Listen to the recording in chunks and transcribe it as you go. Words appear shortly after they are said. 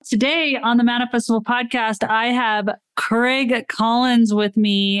Today on the Manifestival podcast, I have Craig Collins with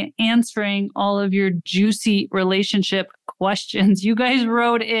me answering all of your juicy relationship questions. You guys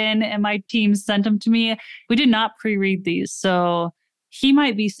wrote in and my team sent them to me. We did not pre-read these, so he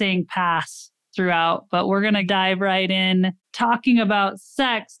might be saying pass throughout, but we're going to dive right in talking about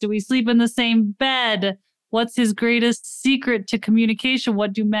sex. Do we sleep in the same bed? What's his greatest secret to communication?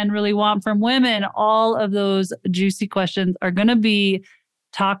 What do men really want from women? All of those juicy questions are going to be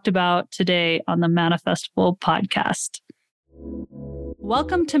talked about today on the Manifestival podcast.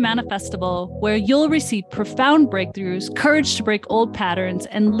 Welcome to Manifestival, where you'll receive profound breakthroughs, courage to break old patterns,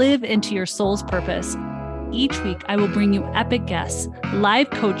 and live into your soul's purpose. Each week, I will bring you epic guests, live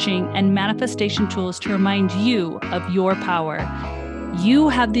coaching, and manifestation tools to remind you of your power. You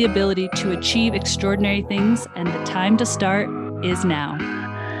have the ability to achieve extraordinary things, and the time to start is now.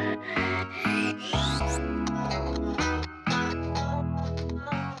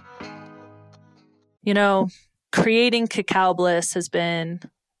 You know, creating Cacao Bliss has been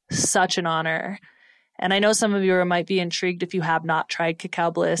such an honor. And I know some of you might be intrigued if you have not tried Cacao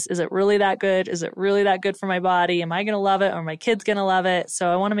Bliss. Is it really that good? Is it really that good for my body? Am I going to love it or are my kids going to love it?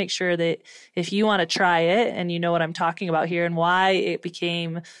 So I want to make sure that if you want to try it and you know what I'm talking about here and why it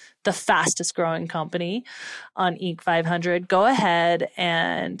became the fastest growing company on Inc. 500, go ahead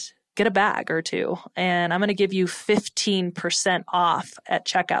and get a bag or two. And I'm going to give you 15% off at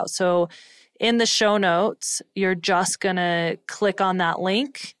checkout. So in the show notes, you're just going to click on that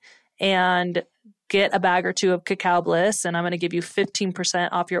link and get a bag or two of Cacao Bliss, and I'm going to give you 15%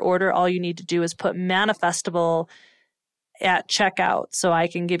 off your order. All you need to do is put Manifestival at checkout so I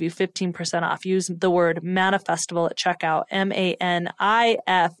can give you 15% off. Use the word Manifestival at checkout,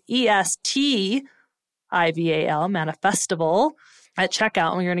 Manifestival, Manifestival at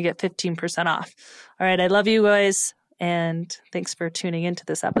checkout, and you're going to get 15% off. All right, I love you guys, and thanks for tuning into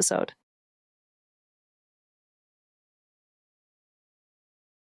this episode.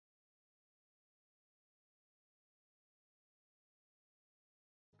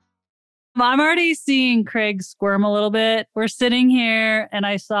 I'm already seeing Craig squirm a little bit. We're sitting here and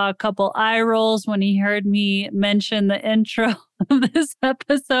I saw a couple eye rolls when he heard me mention the intro of this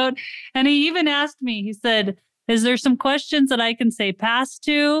episode. And he even asked me, he said, is there some questions that I can say pass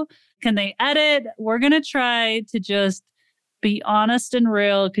to? Can they edit? We're going to try to just be honest and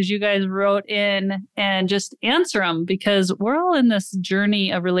real because you guys wrote in and just answer them because we're all in this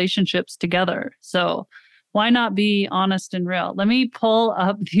journey of relationships together. So why not be honest and real? Let me pull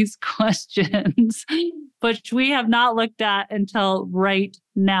up these questions, which we have not looked at until right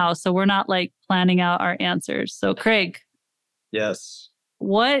now. So we're not like planning out our answers. So Craig. Yes.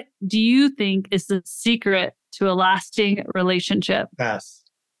 What do you think is the secret to a lasting relationship? Pass.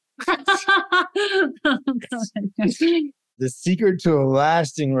 The secret to a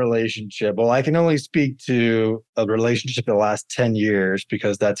lasting relationship. Well, I can only speak to a relationship that lasts 10 years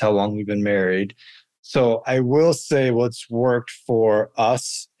because that's how long we've been married. So I will say what's worked for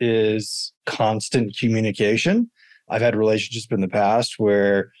us is constant communication. I've had relationships in the past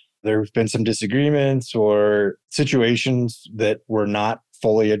where there have been some disagreements or situations that were not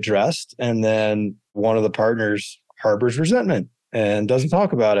fully addressed. And then one of the partners harbors resentment and doesn't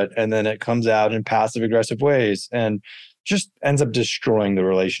talk about it. And then it comes out in passive aggressive ways and just ends up destroying the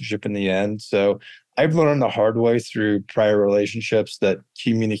relationship in the end. So I've learned the hard way through prior relationships that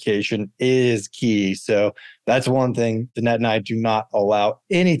communication is key. So that's one thing. Danette and I do not allow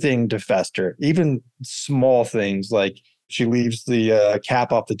anything to fester, even small things like she leaves the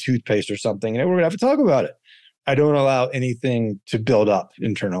cap off the toothpaste or something, and we're going to have to talk about it. I don't allow anything to build up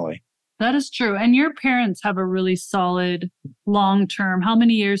internally. That is true. And your parents have a really solid long-term. How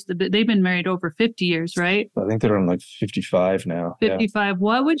many years? They've been married over 50 years, right? I think they're on like 55 now. 55. Yeah.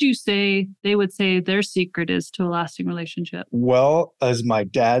 What would you say they would say their secret is to a lasting relationship? Well, as my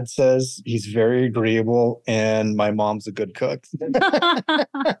dad says, he's very agreeable and my mom's a good cook.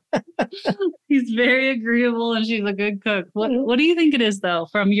 He's very agreeable and she's a good cook. What do you think it is, though,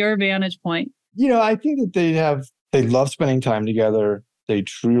 from your vantage point? You know, I think that they love spending time together. They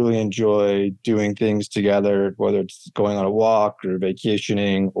truly enjoy doing things together, whether it's going on a walk or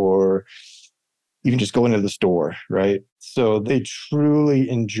vacationing or even just going to the store, right? So they truly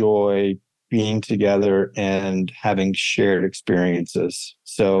enjoy being together and having shared experiences.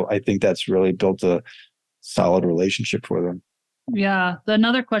 So I think that's really built a solid relationship for them. Yeah.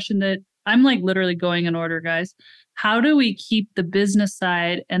 Another question that I'm like literally going in order, guys. How do we keep the business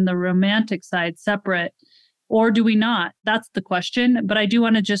side and the romantic side separate? Or do we not? That's the question. But I do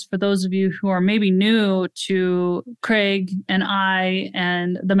want to just, for those of you who are maybe new to Craig and I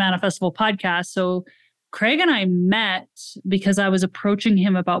and the Manifestival podcast. So Craig and I met because I was approaching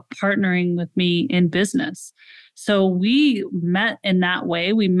him about partnering with me in business. So we met in that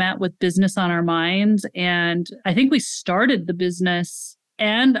way. We met with business on our minds. And I think we started the business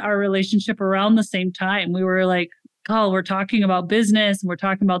and our relationship around the same time. We were like, oh, we're talking about business and we're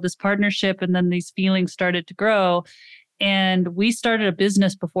talking about this partnership. And then these feelings started to grow. And we started a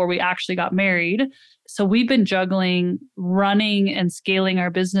business before we actually got married. So we've been juggling, running and scaling our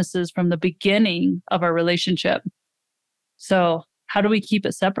businesses from the beginning of our relationship. So how do we keep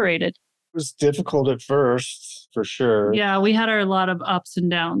it separated? It was difficult at first, for sure. Yeah, we had a lot of ups and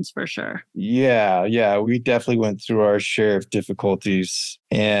downs for sure. Yeah. We definitely went through our share of difficulties.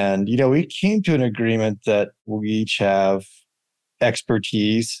 And, we came to an agreement that we each have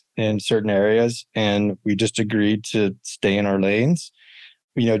expertise in certain areas, and we just agreed to stay in our lanes.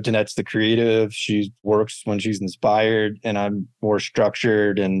 Danette's the creative. She works when she's inspired, and I'm more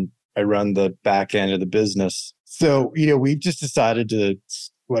structured and I run the back end of the business. So, we just decided to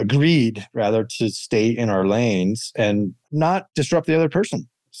agreed rather to stay in our lanes and not disrupt the other person.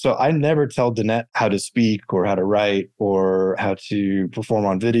 So I never tell Danette how to speak or how to write or how to perform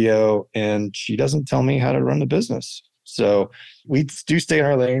on video, and she doesn't tell me how to run the business. So we do stay in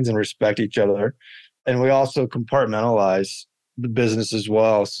our lanes and respect each other. And we also compartmentalize the business as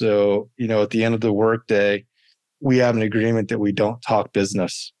well. So, at the end of the workday, we have an agreement that we don't talk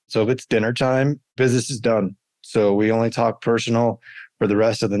business. So if it's dinner time, business is done. So we only talk personal for the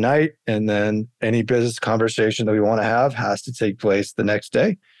rest of the night. And then any business conversation that we want to have has to take place the next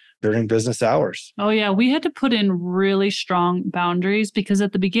day during business hours. Oh, yeah. We had to put in really strong boundaries because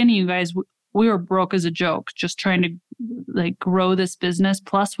at the beginning, you guys, we were broke as a joke, just trying to grow this business.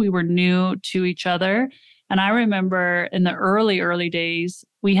 Plus, we were new to each other. And I remember in the early days,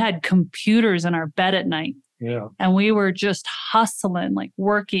 we had computers in our bed at night. Yeah. And we were just hustling,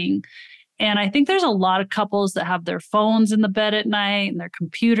 working. And I think there's a lot of couples that have their phones in the bed at night and their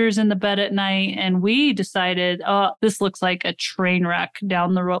computers in the bed at night. And we decided, oh, this looks like a train wreck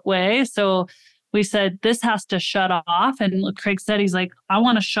down the way. So we said, this has to shut off. And Craig said, he's like, I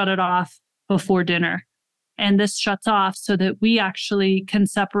want to shut it off before dinner. And this shuts off so that we actually can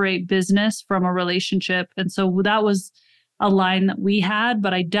separate business from a relationship. And so that was a line that we had,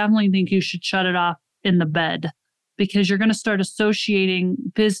 but I definitely think you should shut it off in the bed, because you're going to start associating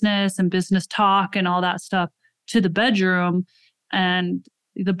business and business talk and all that stuff to the bedroom, and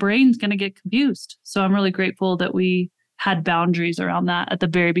the brain's going to get confused. So I'm really grateful that we had boundaries around that at the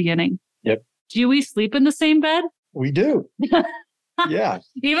very beginning. Yep. Do we sleep in the same bed? We do. Yeah.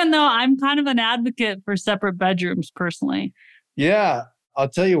 Even though I'm kind of an advocate for separate bedrooms personally. Yeah. I'll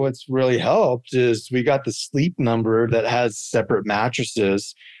tell you what's really helped is we got the sleep number that has separate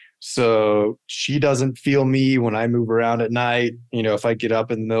mattresses. So she doesn't feel me when I move around at night, if I get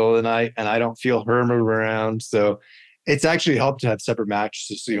up in the middle of the night, and I don't feel her move around. So it's actually helped to have separate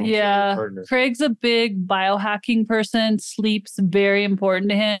mattresses. So you don't feel your partner. Craig's a big biohacking person. Sleep's very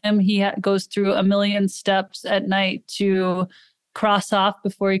important to him. He goes through a million steps at night to cross off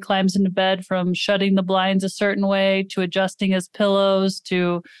before he climbs into bed, from shutting the blinds a certain way to adjusting his pillows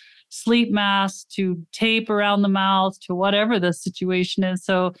to sleep masks to tape around the mouth to whatever the situation is.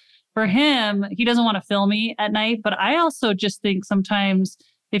 So for him, he doesn't want to film me at night. But I also just think sometimes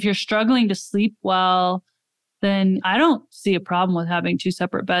if you're struggling to sleep well, then I don't see a problem with having two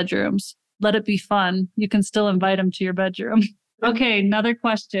separate bedrooms. Let it be fun. You can still invite him to your bedroom. Okay, another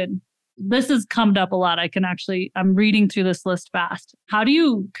question. This has come up a lot. I'm reading through this list fast. How do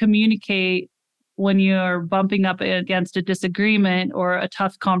you communicate when you're bumping up against a disagreement or a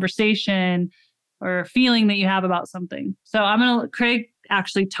tough conversation or a feeling that you have about something? So Craig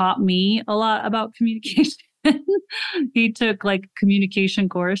actually taught me a lot about communication. He took communication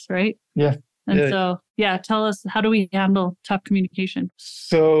course, right? Yeah. And tell us, how do we handle tough communication?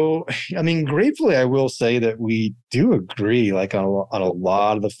 So, gratefully, I will say that we do agree on a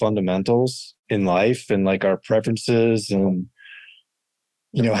lot of the fundamentals in life and our preferences and,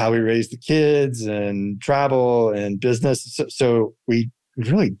 how we raise the kids and travel and business. So we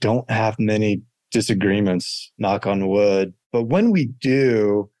really don't have many disagreements, knock on wood. But when we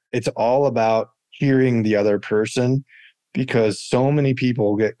do, it's all about hearing the other person, because so many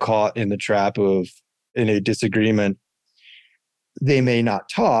people get caught in the trap of, in a disagreement, they may not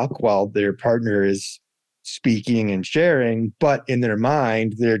talk while their partner is speaking and sharing, but in their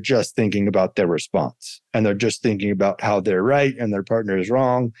mind, they're just thinking about their response, and they're just thinking about how they're right and their partner is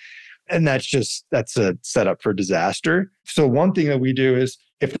wrong. And that's a setup for disaster. So one thing that we do is,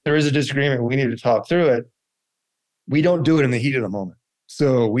 if there is a disagreement, we need to talk through it. We don't do it in the heat of the moment.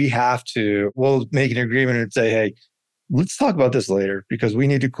 So we'll make an agreement and say, hey, let's talk about this later because we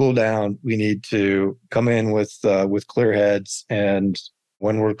need to cool down. We need to come in with clear heads. And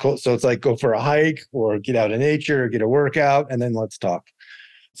when we're cool, so it's like go for a hike or get out in nature, or get a workout, and then let's talk.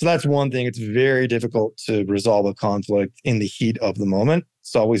 So that's one thing. It's very difficult to resolve a conflict in the heat of the moment.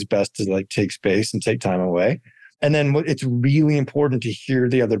 It's always best to like take space and take time away. And then it's really important to hear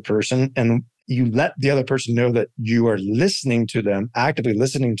the other person, and you let the other person know that you are listening to them, actively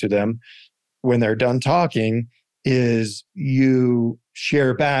listening to them. When they're done talking, is you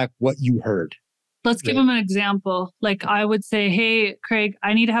share back what you heard. Let's give them an example. Like I would say, hey, Craig,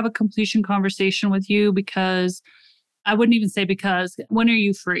 I need to have a completion conversation with you because I wouldn't even say because. When are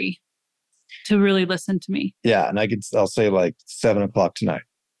you free to really listen to me? Yeah. And I'll say like 7:00 tonight.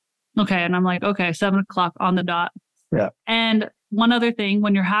 Okay. And I'm like, okay, 7:00 on the dot. Yeah. And one other thing,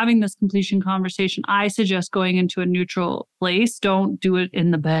 when you're having this completion conversation, I suggest going into a neutral place. Don't do it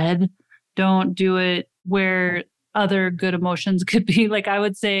in the bed. Don't do it where other good emotions could be. Like I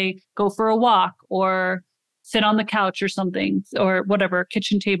would say, go for a walk or sit on the couch or something or whatever,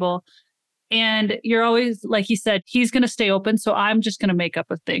 kitchen table. And you're always, like he said, he's going to stay open. So I'm just going to make up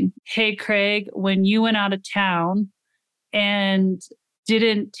a thing. Hey, Craig, when you went out of town and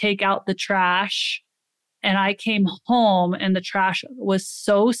didn't take out the trash, and I came home and the trash was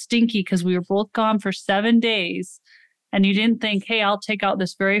so stinky because we were both gone for 7 days. And you didn't think, hey, I'll take out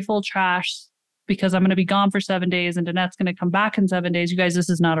this very full trash because I'm going to be gone for 7 days and Danette's going to come back in 7 days. You guys, this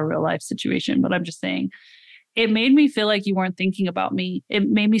is not a real life situation, but I'm just saying. It made me feel like you weren't thinking about me. It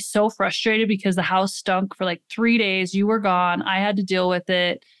made me so frustrated because the house stunk for like 3 days. You were gone. I had to deal with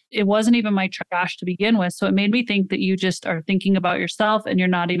it. It wasn't even my trash to begin with. So it made me think that you just are thinking about yourself and you're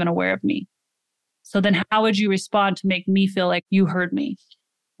not even aware of me. So then how would you respond to make me feel like you heard me?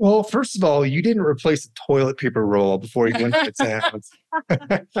 Well, first of all, you didn't replace the toilet paper roll before you went to town.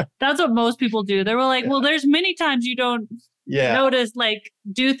 That's what most people do. They were like, well, there's many times you don't notice, like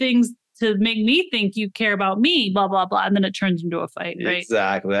do things to make me think you care about me, blah, blah, blah. And then it turns into a fight, right?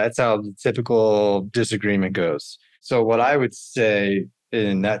 Exactly. That's how the typical disagreement goes. So what I would say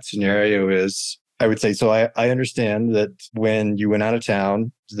in that scenario is, I would say, so I understand that when you went out of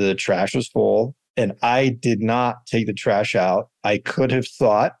town, the trash was full and I did not take the trash out. I could have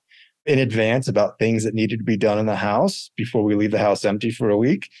thought in advance about things that needed to be done in the house before we leave the house empty for a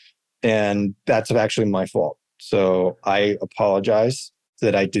week. And that's actually my fault. So I apologize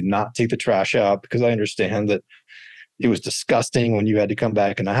that I did not take the trash out because I understand that it was disgusting when you had to come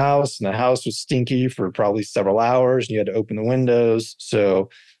back in the house and the house was stinky for probably several hours and you had to open the windows. So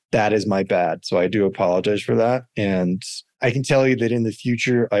that is my bad. So I do apologize for that. And I can tell you that in the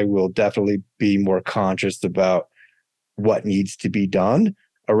future, I will definitely be more conscious about what needs to be done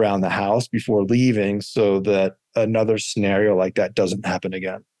around the house before leaving so that another scenario like that doesn't happen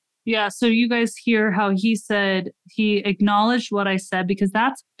again. Yeah. So you guys hear how he said he acknowledged what I said, because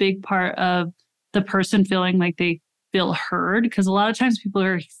that's a big part of the person feeling like they feel heard. Because a lot of times people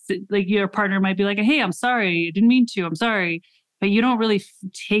are like, your partner might be like, hey, I'm sorry. I didn't mean to. I'm sorry. But you don't really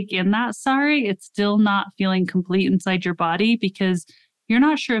take in that sorry. It's still not feeling complete inside your body because you're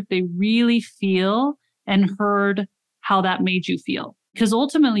not sure if they really feel and heard how that made you feel. Because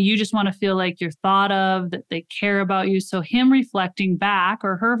ultimately, you just want to feel like you're thought of, that they care about you. So him reflecting back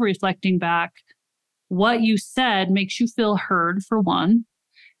or her reflecting back what you said makes you feel heard, for one.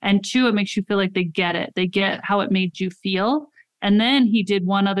 And two, it makes you feel like they get it. They get how it made you feel. And then he did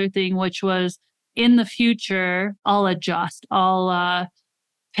one other thing, which was, in the future, I'll adjust. I'll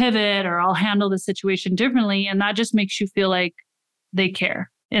pivot or I'll handle the situation differently. And that just makes you feel like they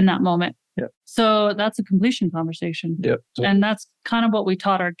care in that moment. Yep. So that's a completion conversation. Yep. And that's kind of what we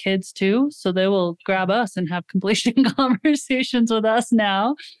taught our kids too. So they will grab us and have completion conversations with us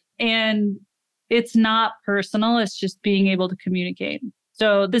now. And it's not personal. It's just being able to communicate.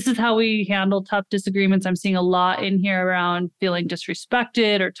 So this is how we handle tough disagreements. I'm seeing a lot in here around feeling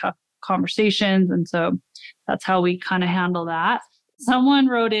disrespected or tough conversations. And so that's how we kind of handle that. Someone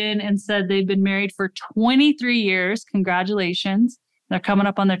wrote in and said they've been married for 23 years. Congratulations. They're coming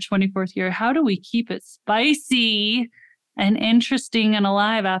up on their 24th year. How do we keep it spicy and interesting and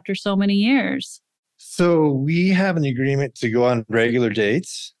alive after so many years? So we have an agreement to go on regular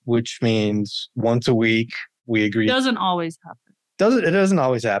dates, which means once a week we agree. It doesn't always happen. It doesn't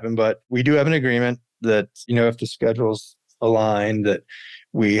always happen, but we do have an agreement that, if the schedules align, that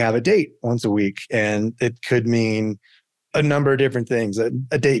we have a date once a week. And it could mean a number of different things. A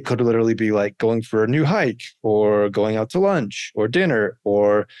date could literally be like going for a new hike or going out to lunch or dinner,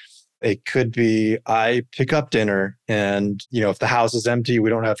 or it could be I pick up dinner and, if the house is empty,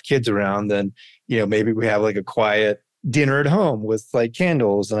 we don't have kids around, then, maybe we have like a quiet dinner at home with like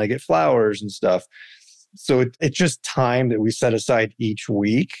candles and I get flowers and stuff. So it's just time that we set aside each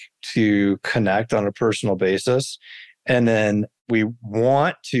week to connect on a personal basis. And then we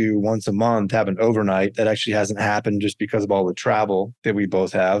want to once a month have an overnight. That actually hasn't happened just because of all the travel that we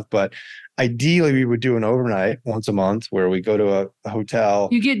both have. But ideally, we would do an overnight once a month where we go to a hotel.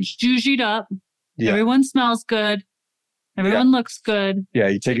 You get juicied up. Yeah. Everyone smells good. Everyone looks good. Yeah,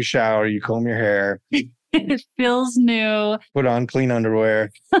 you take a shower, you comb your hair. It feels new. Put on clean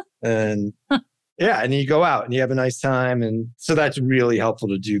underwear. And and you go out and you have a nice time. And so that's really helpful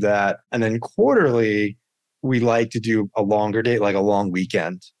to do that. And then quarterly, we like to do a longer date, like a long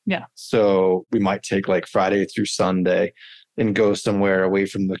weekend. Yeah. So we might take like Friday through Sunday and go somewhere away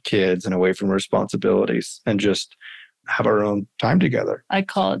from the kids and away from responsibilities and just have our own time together. I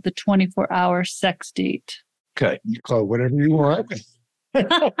call it the 24-hour sex date. Okay. You call it whatever you want.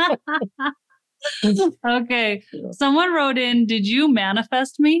 Okay. Someone wrote in, did you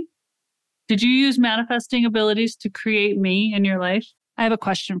manifest me? Did you use manifesting abilities to create me in your life? I have a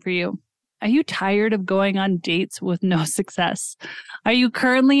question for you. Are you tired of going on dates with no success? Are you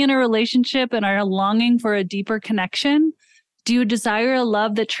currently in a relationship and are longing for a deeper connection? Do you desire a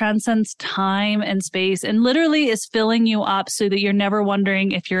love that transcends time and space and literally is filling you up so that you're never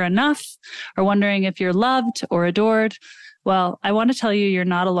wondering if you're enough or wondering if you're loved or adored? Well, I want to tell you, you're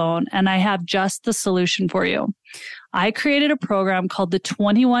not alone, and I have just the solution for you. I created a program called the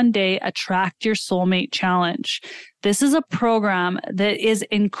 21-Day Attract Your Soulmate Challenge. This is a program that is an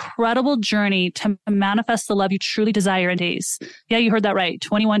incredible journey to manifest the love you truly desire in days. Yeah, you heard that right.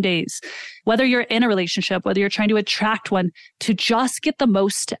 21 days. Whether you're in a relationship, whether you're trying to attract one, to just get the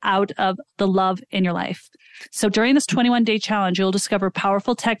most out of the love in your life. So during this 21-day challenge, you'll discover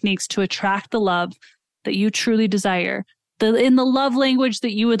powerful techniques to attract the love that you truly desire. In the love language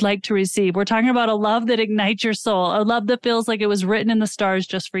that you would like to receive. We're talking about a love that ignites your soul, a love that feels like it was written in the stars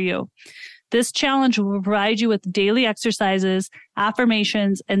just for you. This challenge will provide you with daily exercises,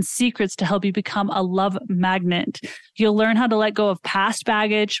 affirmations, and secrets to help you become a love magnet. You'll learn how to let go of past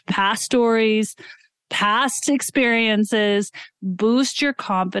baggage, past stories, past experiences, boost your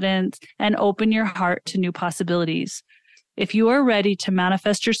confidence, and open your heart to new possibilities. If you are ready to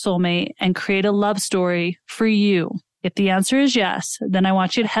manifest your soulmate and create a love story for you, if the answer is yes, then I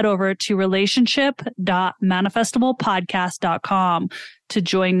want you to head over to relationship.manifestablepodcast.com to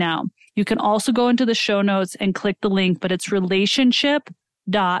join now. You can also go into the show notes and click the link, but it's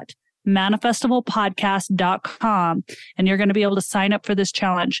relationship.manifestablepodcast.com. And you're going to be able to sign up for this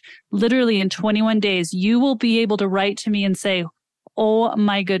challenge. Literally in 21 days, you will be able to write to me and say, oh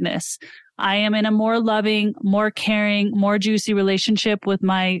my goodness, I am in a more loving, more caring, more juicy relationship with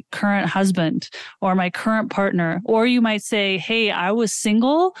my current husband or my current partner. Or you might say, hey, I was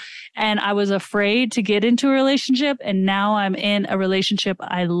single and I was afraid to get into a relationship. And now I'm in a relationship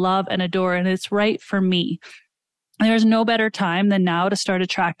I love and adore, and it's right for me. There's no better time than now to start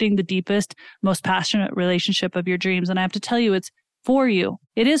attracting the deepest, most passionate relationship of your dreams. And I have to tell you, it's for you.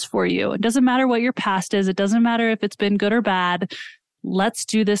 It is for you. It doesn't matter what your past is. It doesn't matter if it's been good or bad. Let's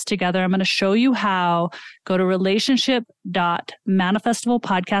do this together. I'm going to show you how. Go to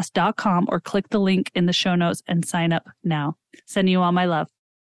relationship.manifestablepodcast.com or click the link in the show notes and sign up now. Sending you all my love.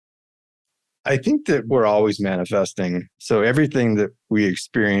 I think that we're always manifesting. So everything that we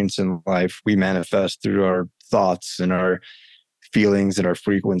experience in life, we manifest through our thoughts and our feelings and our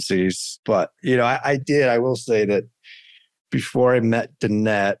frequencies. But, I will say that before I met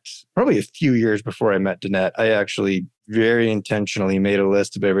Danette, probably a few years before I met Danette, I actually very intentionally made a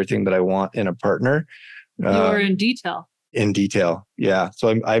list of everything that I want in a partner. You were in detail. In detail. Yeah.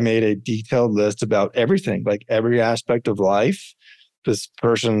 So I made a detailed list about everything, like every aspect of life, this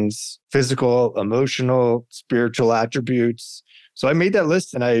person's physical, emotional, spiritual attributes. So I made that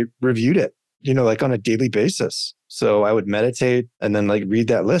list and I reviewed it, like on a daily basis. So I would meditate and then read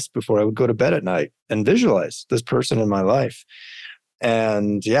that list before I would go to bed at night and visualize this person in my life.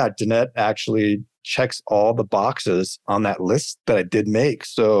 And Danette actually checks all the boxes on that list that I did make.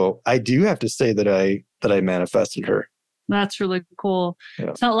 So I do have to say that I manifested her. That's really cool.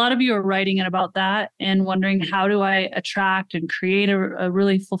 Yeah. So a lot of you are writing in about that and wondering, how do I attract and create a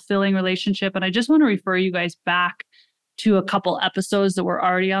really fulfilling relationship? And I just want to refer you guys back to a couple episodes that were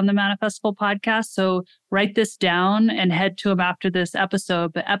already on the Manifestable podcast. So write this down and head to them after this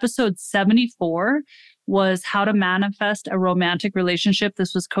episode. But episode 74 was how to manifest a romantic relationship.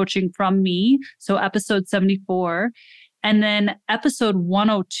 This was coaching from me. So episode 74. And then episode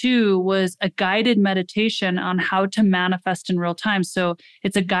 102 was a guided meditation on how to manifest in real time. So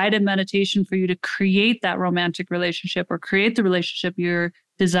it's a guided meditation for you to create that romantic relationship or create the relationship you're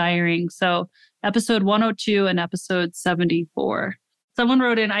desiring. So episode 102 and episode 74. Someone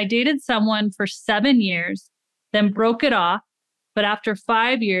wrote in, I dated someone for 7 years, then broke it off. But after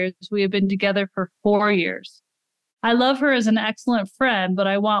 5 years, we have been together for 4 years. I love her as an excellent friend, but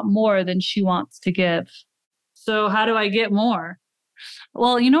I want more than she wants to give. So how do I get more?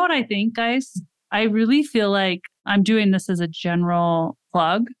 Well, you know what I think, guys? I really feel like I'm doing this as a general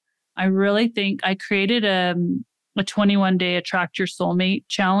plug. I really think I created a 21-day Attract Your Soulmate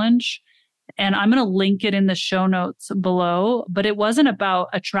challenge. And I'm going to link it in the show notes below. But it wasn't about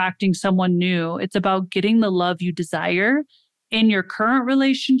attracting someone new. It's about getting the love you desire in your current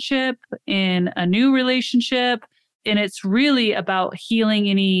relationship, in a new relationship. And it's really about healing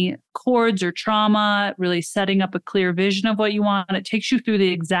any cords or trauma, really setting up a clear vision of what you want. And it takes you through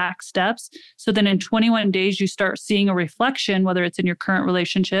the exact steps. So then in 21 days, you start seeing a reflection, whether it's in your current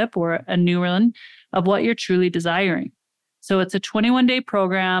relationship or a new one, of what you're truly desiring. So it's a 21-day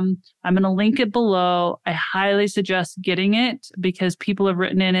program. I'm going to link it below. I highly suggest getting it because people have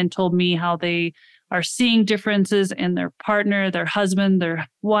written in and told me how they are seeing differences in their partner, their husband, their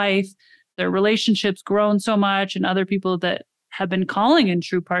wife, their relationships grown so much, and other people that have been calling in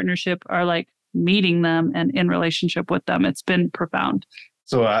true partnership are like meeting them and in relationship with them. It's been profound.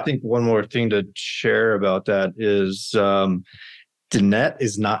 So I think one more thing to share about that is Danette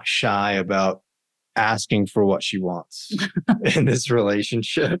is not shy about asking for what she wants in this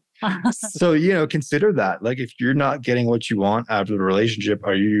relationship. So, consider that. Like, if you're not getting what you want out of the relationship,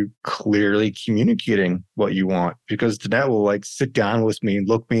 are you clearly communicating what you want? Because Danette will like sit down with me and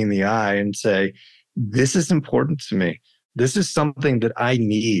look me in the eye and say, this is important to me. This is something that I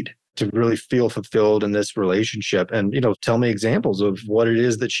need to really feel fulfilled in this relationship. And, tell me examples of what it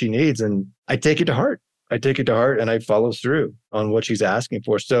is that she needs. And I take it to heart. And I follow through on what she's asking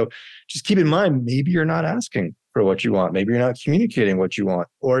for. So just keep in mind, maybe you're not asking for what you want. Maybe you're not communicating what you want.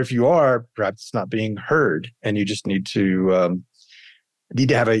 Or if you are, perhaps it's not being heard and you just need to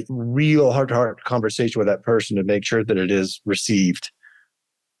have a real heart-to-heart conversation with that person to make sure that it is received.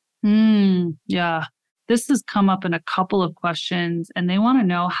 Yeah. This has come up in a couple of questions and they want to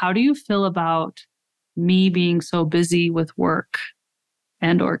know, how do you feel about me being so busy with work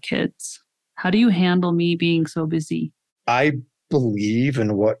and or kids? How do you handle me being so busy? I believe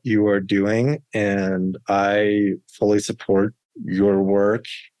in what you are doing, and I fully support your work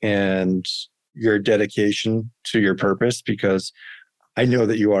and your dedication to your purpose, because I know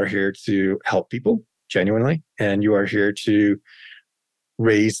that you are here to help people genuinely, and you are here to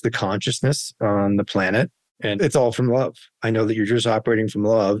raise the consciousness on the planet. And it's all from love. I know that you're just operating from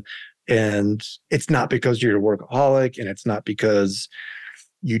love, and it's not because you're a workaholic, and it's not because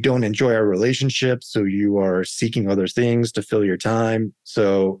you don't enjoy our relationship, so you are seeking other things to fill your time.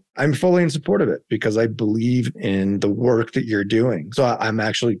 So I'm fully in support of it because I believe in the work that you're doing. So I'm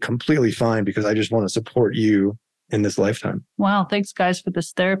actually completely fine because I just want to support you in this lifetime. Wow. Thanks, guys, for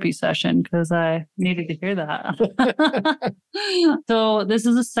this therapy session because I needed to hear that. So this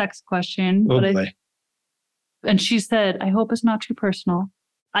is a sex question. And she said, I hope it's not too personal.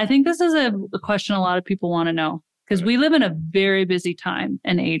 I think this is a question a lot of people want to know. Because we live in a very busy time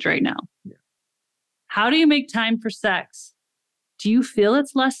and age right now. Yeah. How do you make time for sex? Do you feel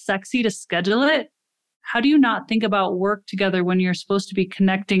it's less sexy to schedule it? How do you not think about work together when you're supposed to be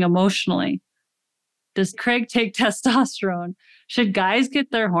connecting emotionally? Does Craig take testosterone? Should guys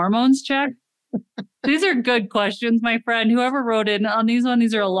get their hormones checked? These are good questions, my friend. Whoever wrote in on these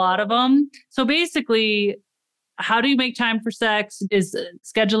are a lot of them. So basically, how do you make time for sex? Is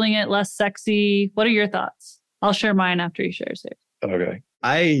scheduling it less sexy? What are your thoughts? I'll share mine after you share yours. Okay.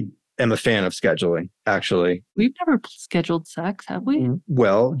 I am a fan of scheduling, actually. We've never scheduled sex, have we?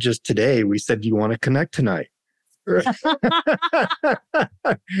 Well, just today, we said, you want to connect tonight.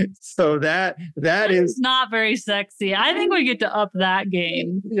 So that is not very sexy. I think we get to up that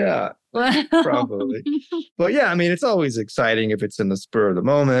game. Yeah, probably. But yeah, I mean, it's always exciting if it's in the spur of the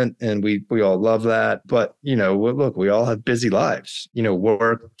moment, and we all love that. But, look, we all have busy lives,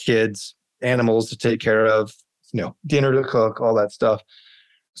 work, kids, animals to take care of, dinner to cook, all that stuff.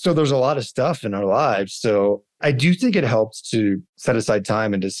 So there's a lot of stuff in our lives. So I do think it helps to set aside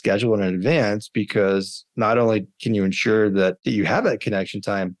time and to schedule in advance, because not only can you ensure that you have that connection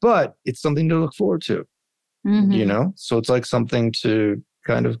time, but it's something to look forward to, So it's like something to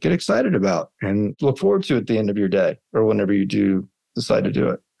kind of get excited about and look forward to at the end of your day or whenever you do decide to do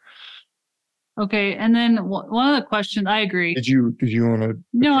it. Okay. And then one of the questions, I agree. Did you want to?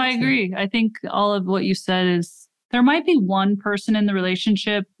 No, I agree. I think all of what you said is there might be one person in the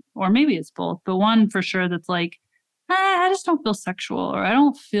relationship, or maybe it's both, but one for sure that's like, I just don't feel sexual, or I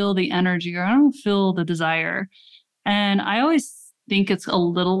don't feel the energy, or I don't feel the desire. And I always think it's a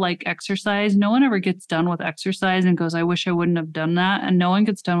little like exercise. No one ever gets done with exercise and goes, I wish I wouldn't have done that. And no one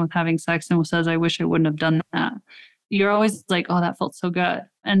gets done with having sex and says, I wish I wouldn't have done that. You're always like, oh, that felt so good.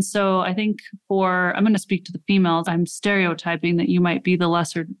 And so I think I'm going to speak to the females. I'm stereotyping that you might be the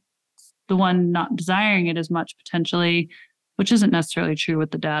one not desiring it as much potentially, which isn't necessarily true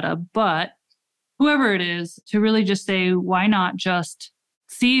with the data, but whoever it is, to really just say, why not just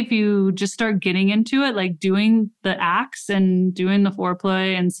see if you just start getting into it, like doing the acts and doing the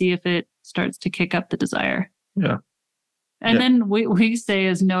foreplay and see if it starts to kick up the desire. Yeah. And then we say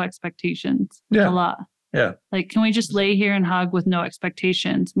is no expectations a lot. Yeah. Like, can we just lay here and hug with no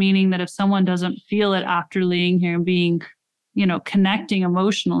expectations? Meaning that if someone doesn't feel it after laying here and being, connecting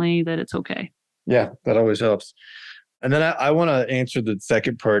emotionally, that it's okay. Yeah, that always helps. And then I want to answer the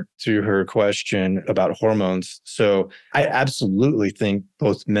second part to her question about hormones. So I absolutely think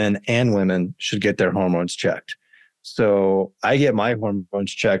both men and women should get their hormones checked. So I get my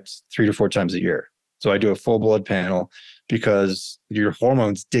hormones checked 3 to 4 times a year. So I do a full blood panel because your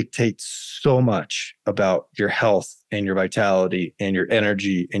hormones dictate so much about your health and your vitality and your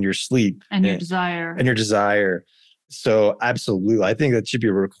energy and your sleep. And your desire. And your desire. So absolutely. I think that should be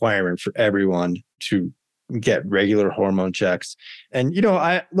a requirement for everyone to get regular hormone checks. And,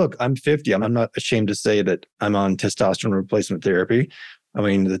 I'm 50. I'm not ashamed to say that I'm on testosterone replacement therapy. I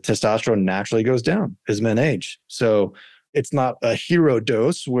mean, the testosterone naturally goes down as men age. So it's not a hero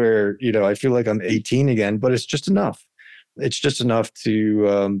dose where, I feel like I'm 18 again, but it's just enough. It's just enough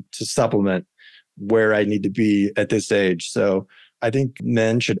to supplement where I need to be at this age. So I think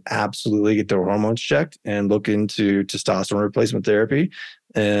men should absolutely get their hormones checked and look into testosterone replacement therapy,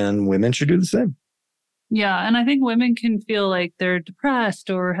 and women should do the same. Yeah. And I think women can feel like they're depressed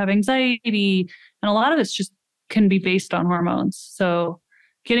or have anxiety. And a lot of this just can be based on hormones. So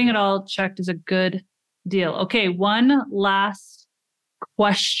getting it all checked is a good deal. Okay. One last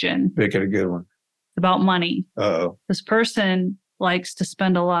question. Make it a good one. About money. Uh-oh. This person likes to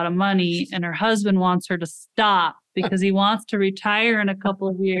spend a lot of money and her husband wants her to stop because he wants to retire in a couple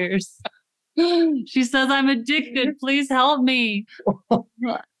of years. She says, I'm addicted. Please help me.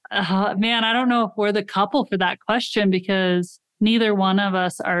 Man, I don't know if we're the couple for that question because neither one of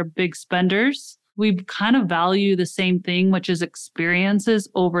us are big spenders. We kind of value the same thing, which is experiences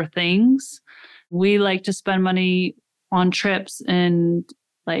over things. We like to spend money on trips and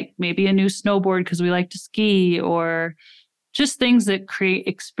like maybe a new snowboard because we like to ski, or just things that create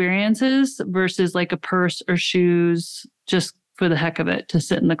experiences versus like a purse or shoes just for the heck of it to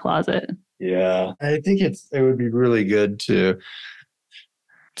sit in the closet. Yeah, I think it would be really good to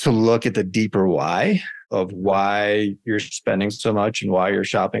look at the deeper why of why you're spending so much and why you're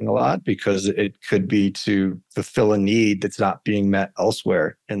shopping a lot, because it could be to fulfill a need that's not being met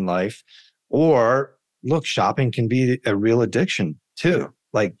elsewhere in life. Or look, shopping can be a real addiction too,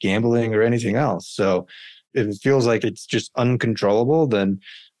 like gambling or anything else. So if it feels like it's just uncontrollable, then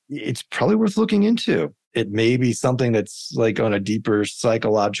it's probably worth looking into. It may be something that's like on a deeper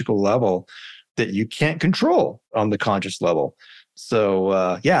psychological level that you can't control on the conscious level.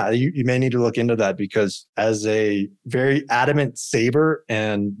 So you may need to look into that, because as a very adamant saver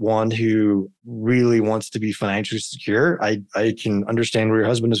and one who really wants to be financially secure, I can understand where your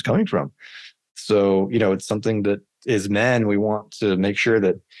husband is coming from. So, it's something that as men, we want to make sure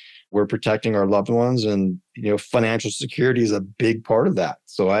that we're protecting our loved ones, and, financial security is a big part of that.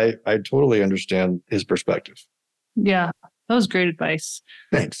 So I totally understand his perspective. Yeah, that was great advice.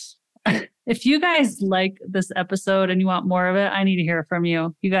 Thanks. If you guys like this episode and you want more of it, I need to hear from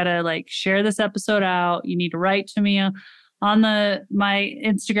you. You got to share this episode out. You need to write to me on my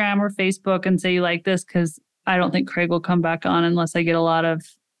Instagram or Facebook and say you like this, because I don't think Craig will come back on unless I get a lot of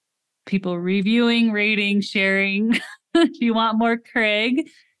people reviewing, rating, sharing. If you want more Craig.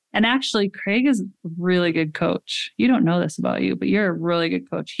 And actually, Craig is a really good coach. You don't know this about you, but you're a really good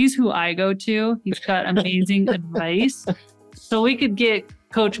coach. He's who I go to. He's got amazing advice. So we could get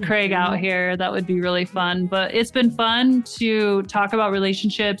Coach Craig out here. That would be really fun. But it's been fun to talk about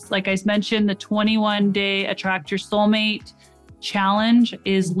relationships. Like I mentioned, the 21-day Attract Your Soulmate challenge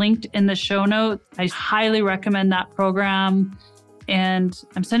is linked in the show notes. I highly recommend that program. And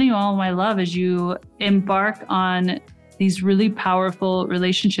I'm sending you all my love as you embark on these really powerful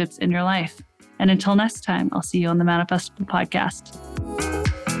relationships in your life. And until next time, I'll see you on the Manifestable Podcast.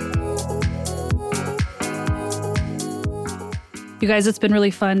 You guys, it's been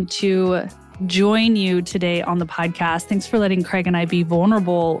really fun to join you today on the podcast. Thanks for letting Craig and I be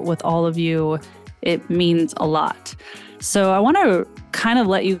vulnerable with all of you. It means a lot. So I want to kind of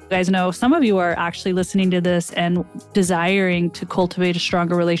let you guys know, some of you are actually listening to this and desiring to cultivate a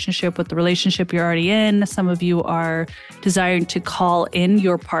stronger relationship with the relationship you're already in. Some of you are desiring to call in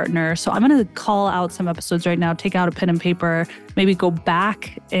your partner. So I'm going to call out some episodes right now. Take out a pen and paper, maybe go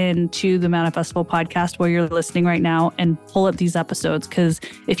back into the Manifestival podcast where you're listening right now and pull up these episodes. Because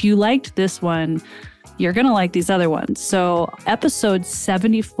if you liked this one, you're going to like these other ones. So episode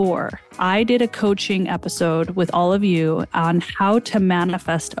 74, I did a coaching episode with all of you on how to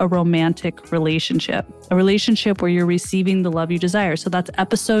manifest a romantic relationship, a relationship where you're receiving the love you desire. So that's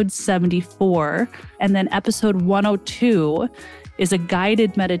episode 74. And then episode 102 is a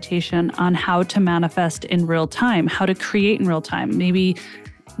guided meditation on how to manifest in real time, how to create in real time. Maybe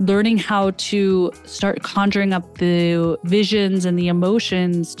learning how to start conjuring up the visions and the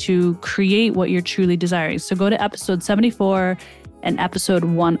emotions to create what you're truly desiring. So go to episode 74 and episode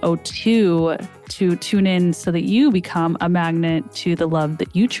 102 to tune in so that you become a magnet to the love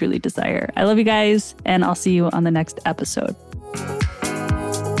that you truly desire. I love you guys, and I'll see you on the next episode.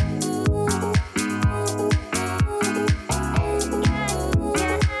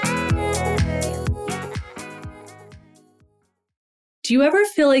 Do you ever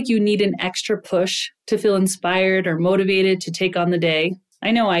feel like you need an extra push to feel inspired or motivated to take on the day?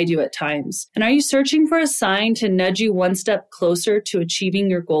 I know I do at times. And are you searching for a sign to nudge you one step closer to achieving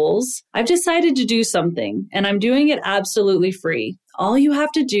your goals? I've decided to do something, and I'm doing it absolutely free. All you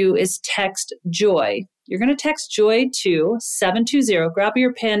have to do is text JOY. You're going to text JOY to 720. Grab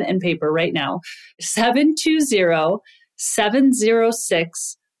your pen and paper right now.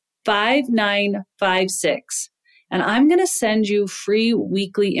 720-706-5956. And I'm going to send you free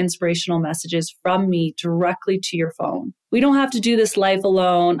weekly inspirational messages from me directly to your phone. We don't have to do this life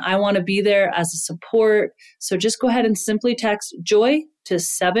alone. I want to be there as a support. So just go ahead and simply text JOY to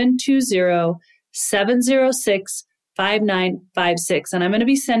 720-706-5956. And I'm going to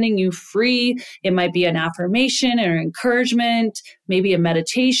be sending you free. It might be an affirmation or encouragement, maybe a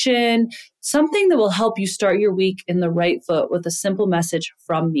meditation, something that will help you start your week in the right foot with a simple message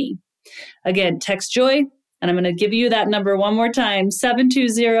from me. Again, text JOY. And I'm going to give you that number one more time,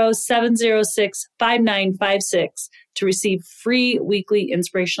 720-706-5956, to receive free weekly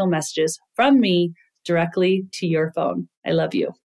inspirational messages from me directly to your phone. I love you.